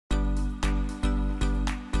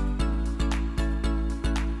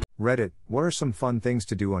Reddit, what are some fun things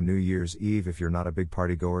to do on New Year's Eve if you're not a big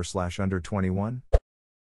party goer / under 21?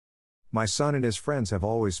 My son and his friends have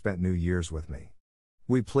always spent New Year's with me.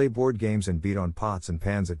 We play board games and beat on pots and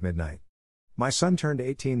pans at midnight. My son turned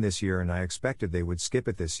 18 this year and I expected they would skip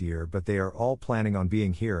it this year, but they are all planning on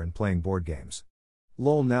being here and playing board games.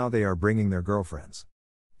 Lol, now they are bringing their girlfriends.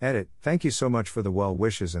 Edit, thank you so much for the well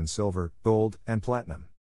wishes in silver, gold, and platinum.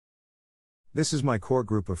 This is my core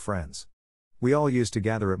group of friends. We all used to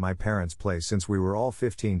gather at my parents' place since we were all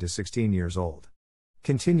 15 to 16 years old.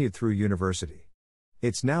 Continued through university.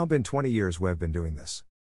 It's now been 20 years we've been doing this.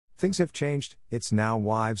 Things have changed, it's now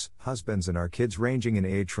wives, husbands and our kids ranging in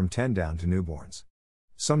age from 10 down to newborns.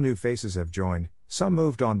 Some new faces have joined, some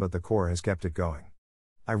moved on, but the core has kept it going.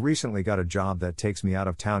 I recently got a job that takes me out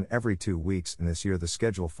of town every 2 weeks, and this year the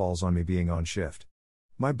schedule falls on me being on shift.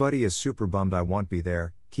 My buddy is super bummed I won't be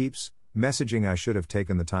there, keeps messaging I should have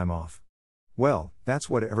taken the time off. Well, that's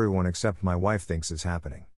what everyone except my wife thinks is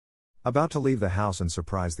happening. About to leave the house and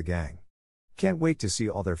surprise the gang. Can't wait to see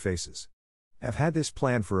all their faces. I've had this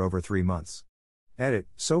planned for over 3 months. Edit,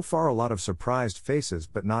 so far a lot of surprised faces,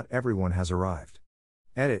 but not everyone has arrived.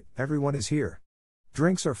 Edit, everyone is here.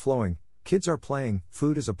 Drinks are flowing, kids are playing,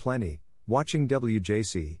 food is aplenty, watching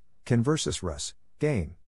WJC, Conversus Russ,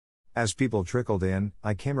 game. As people trickled in,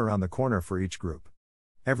 I came around the corner for each group.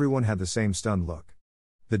 Everyone had the same stunned look.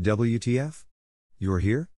 The WTF? You're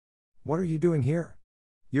here? What are you doing here?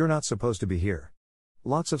 You're not supposed to be here.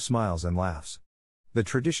 Lots of smiles and laughs. The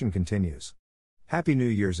tradition continues. Happy New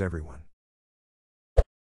Year's everyone.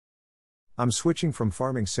 I'm switching from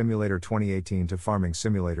Farming Simulator 2018 to Farming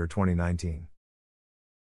Simulator 2019.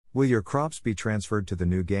 Will your crops be transferred to the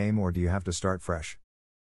new game or do you have to start fresh?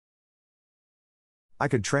 I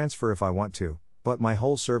could transfer if I want to, but my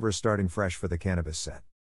whole server's starting fresh for the cannabis set.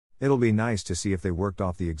 It'll be nice to see if they worked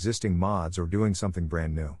off the existing mods or doing something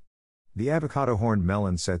brand new. The avocado horned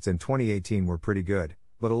melon sets in 2018 were pretty good,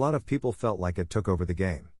 but a lot of people felt like it took over the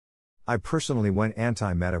game. I personally went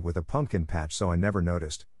anti-meta with a pumpkin patch so I never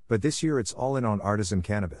noticed, but this year it's all in on artisan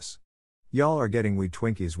cannabis. Y'all are getting weed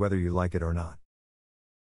Twinkies whether you like it or not.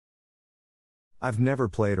 I've never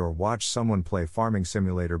played or watched someone play Farming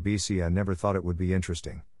Simulator BC. I never thought it would be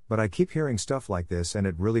interesting, but I keep hearing stuff like this and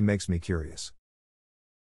it really makes me curious.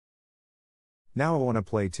 Now I want to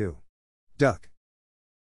play too. Duck.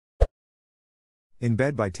 In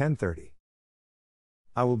bed by 10:30.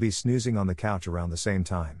 I will be snoozing on the couch around the same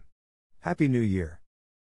time. Happy New Year.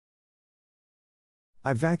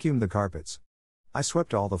 I vacuumed the carpets. I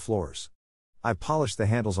swept all the floors. I polished the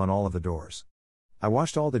handles on all of the doors. I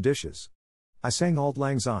washed all the dishes. I sang Auld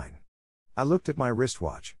Lang Syne. I looked at my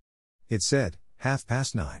wristwatch. It said,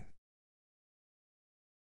 9:30.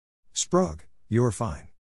 Sprog, you're fine.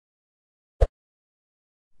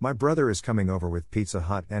 My brother is coming over with Pizza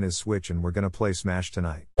Hut and his Switch and we're gonna play Smash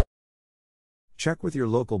tonight. Check with your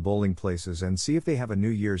local bowling places and see if they have a New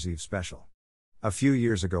Year's Eve special. A few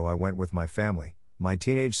years ago I went with my family, my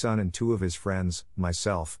teenage son and 2 of his friends,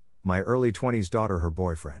 myself, my early 20s daughter, her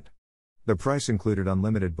boyfriend. The price included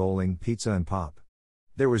unlimited bowling, pizza and pop.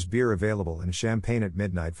 There was beer available and champagne at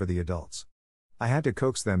midnight for the adults. I had to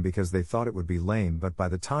coax them because they thought it would be lame, but by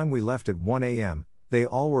the time we left at 1 a.m., they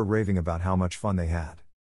all were raving about how much fun they had.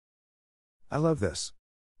 I love this.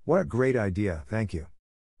 What a great idea, thank you.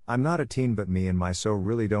 I'm not a teen but me and my so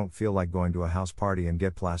really don't feel like going to a house party and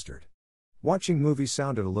get plastered. Watching movies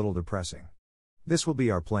sounded a little depressing. This will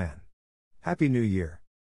be our plan. Happy New Year.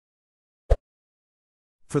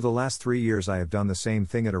 For the last 3 years I have done the same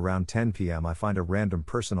thing. At around 10 p.m. I find a random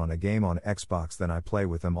person on a game on Xbox, then I play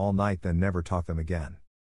with them all night, then never talk them again.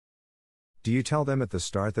 Do you tell them at the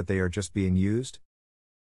start that they are just being used?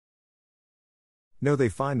 No, they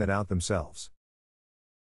find that out themselves.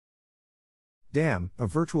 Damn, a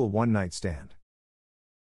virtual one-night stand.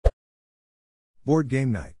 Board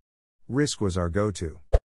game night. Risk was our go-to.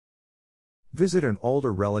 Visit an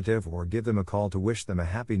older relative or give them a call to wish them a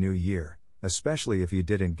happy new year, especially if you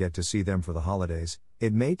didn't get to see them for the holidays.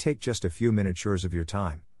 It may take just a few minutes of your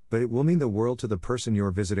time, but it will mean the world to the person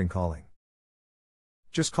you're visiting calling.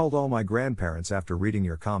 Just called all my grandparents after reading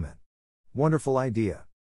your comment. Wonderful idea.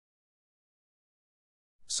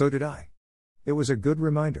 So did I. It was a good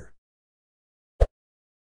reminder.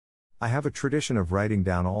 I have a tradition of writing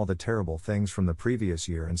down all the terrible things from the previous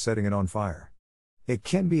year and setting it on fire. It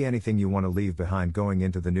can be anything you want to leave behind going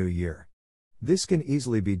into the new year. This can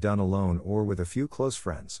easily be done alone or with a few close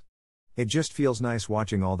friends. It just feels nice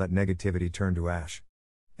watching all that negativity turn to ash.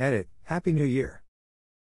 Edit, Happy New Year.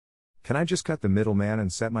 Can I just cut the middleman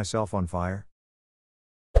and set myself on fire?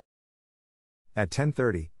 At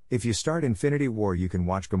 10:30, if you start Infinity War you can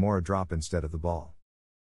watch Gamora drop instead of the ball.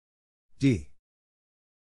 D.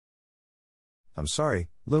 I'm sorry,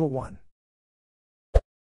 little one.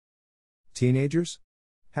 Teenagers?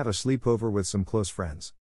 Have a sleepover with some close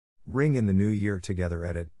friends. Ring in the new year together.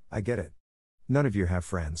 Edit, I get it. None of you have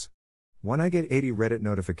friends. When I get 80 Reddit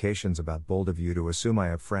notifications about bold of you to assume I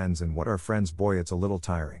have friends and what are friends, boy, it's a little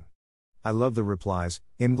tiring. I love the replies.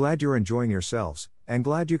 I'm glad you're enjoying yourselves, and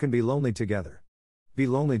glad you can be lonely together. Be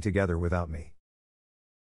lonely together without me.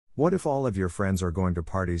 What if all of your friends are going to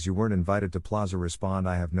parties you weren't invited to? Plaza respond,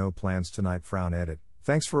 I have no plans tonight. Frown. Edit,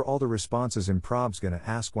 thanks for all the responses. Improv's gonna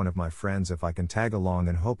ask one of my friends if I can tag along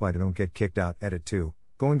and hope I don't get kicked out. Edit 2,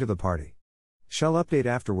 going to the party. Shall update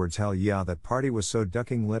afterwards. Hell yeah, that party was so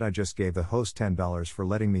ducking lit. I just gave the host $10 for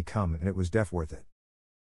letting me come and it was def worth it.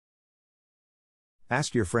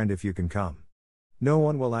 Ask your friend if you can come. No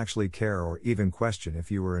one will actually care or even question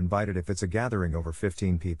if you were invited if it's a gathering over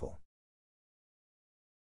 15 people.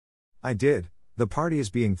 I did. The party is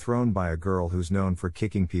being thrown by a girl who's known for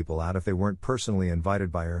kicking people out if they weren't personally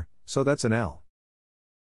invited by her, so that's an L.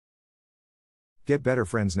 Get better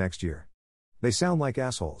friends next year. They sound like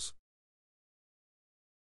assholes.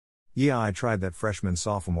 Yeah, I tried that freshman,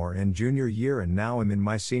 sophomore, and junior year and now I'm in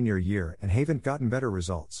my senior year and haven't gotten better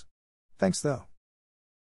results. Thanks though.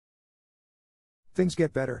 Things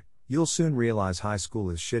get better, you'll soon realize high school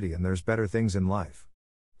is shitty and there's better things in life.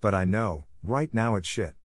 But I know, right now it's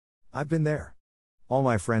shit. I've been there. All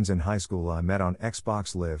my friends in high school I met on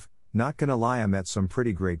Xbox Live, not gonna lie, I met some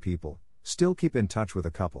pretty great people, still keep in touch with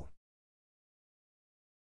a couple.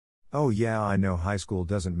 Oh yeah, I know high school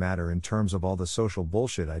doesn't matter in terms of all the social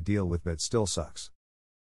bullshit I deal with, but it still sucks.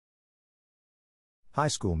 High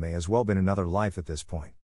school may as well been another life at this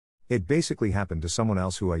point. It basically happened to someone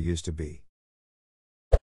else who I used to be.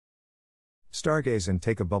 Stargaze and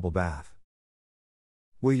take a bubble bath.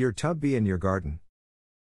 Will your tub be in your garden?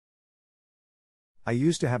 I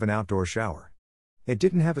used to have an outdoor shower. It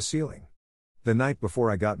didn't have a ceiling. The night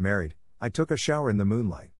before I got married, I took a shower in the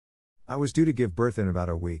moonlight. I was due to give birth in about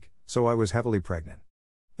a week, so I was heavily pregnant.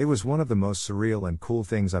 It was one of the most surreal and cool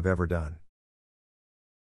things I've ever done.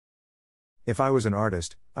 If I was an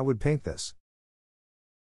artist, I would paint this.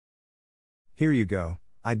 Here you go,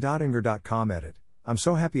 i.inger.com. Edit, I'm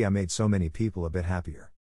so happy I made so many people a bit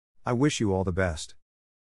happier. I wish you all the best.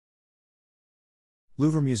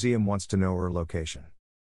 Louvre Museum wants to know her location.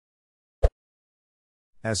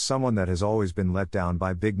 As someone that has always been let down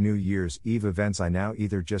by big New Year's Eve events, I now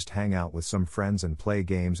either just hang out with some friends and play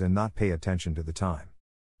games and not pay attention to the time.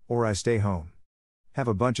 Or I stay home. Have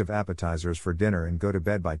a bunch of appetizers for dinner and go to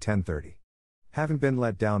bed by 10:30. Haven't been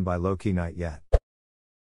let down by low-key night yet.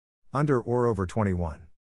 Under or over 21.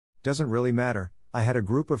 Doesn't really matter. I had a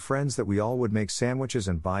group of friends that we all would make sandwiches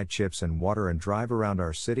and buy chips and water and drive around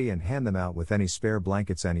our city and hand them out with any spare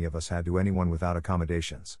blankets any of us had to anyone without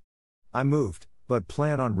accommodations. I moved, but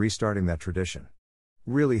plan on restarting that tradition.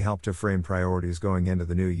 Really helped to frame priorities going into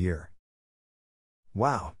the new year.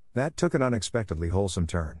 Wow, that took an unexpectedly wholesome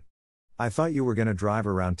turn. I thought you were gonna drive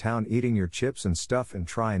around town eating your chips and stuff and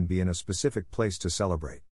try and be in a specific place to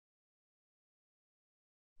celebrate.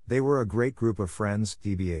 They were a great group of friends,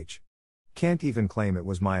 TBH. Can't even claim it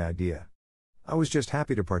was my idea. I was just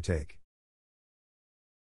happy to partake.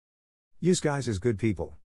 Use guys as good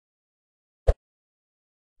people.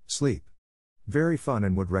 Sleep. Very fun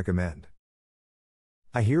and would recommend.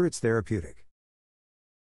 I hear it's therapeutic.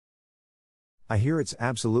 I hear it's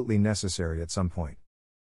absolutely necessary at some point.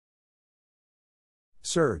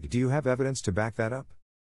 Sir, do you have evidence to back that up?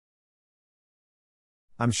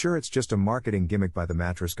 I'm sure it's just a marketing gimmick by the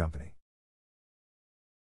mattress company.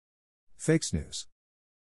 Fake news.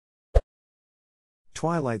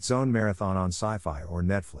 Twilight Zone marathon on Sci-Fi or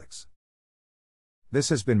Netflix. This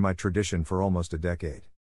has been my tradition for almost a decade.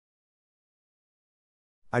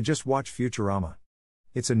 I just watched Futurama.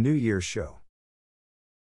 It's a New Year's show.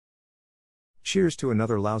 Cheers to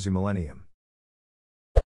another lousy millennium.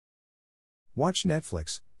 Watch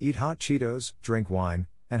Netflix, eat hot Cheetos, drink wine,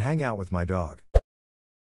 and hang out with my dog.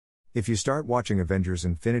 If you start watching Avengers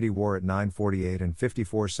Infinity War at 9:48 and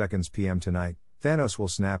 54 seconds p.m. tonight, Thanos will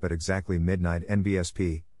snap at exactly midnight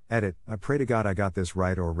NBSP. Edit, I pray to God I got this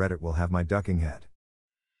right or Reddit will have my ducking head.